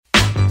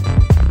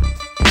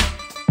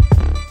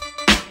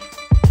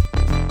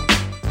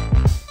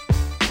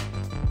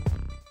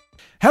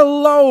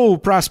Hello,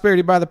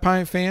 Prosperity by the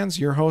Pint fans.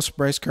 Your host,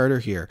 Bryce Carter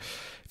here.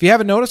 If you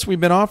haven't noticed, we've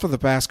been off for the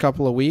past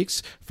couple of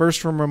weeks, first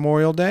from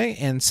Memorial Day,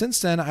 and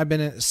since then I've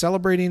been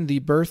celebrating the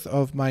birth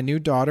of my new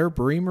daughter,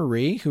 Brie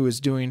Marie, who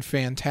is doing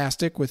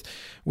fantastic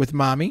with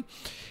Mommy.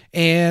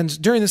 And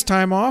during this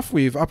time off,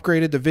 we've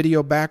upgraded the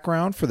video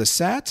background for the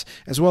set,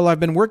 as well I've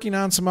been working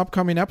on some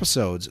upcoming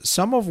episodes,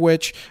 some of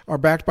which are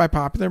backed by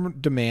popular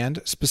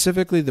demand.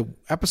 Specifically, the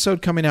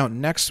episode coming out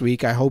next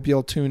week, I hope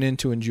you'll tune in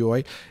to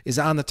enjoy, is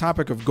on the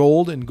topic of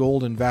gold and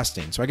gold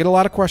investing. So I get a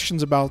lot of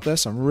questions about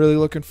this. I'm really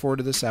looking forward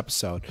to this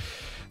episode.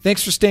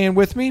 Thanks for staying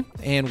with me,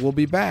 and we'll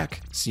be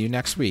back. See you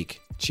next week.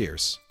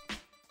 Cheers.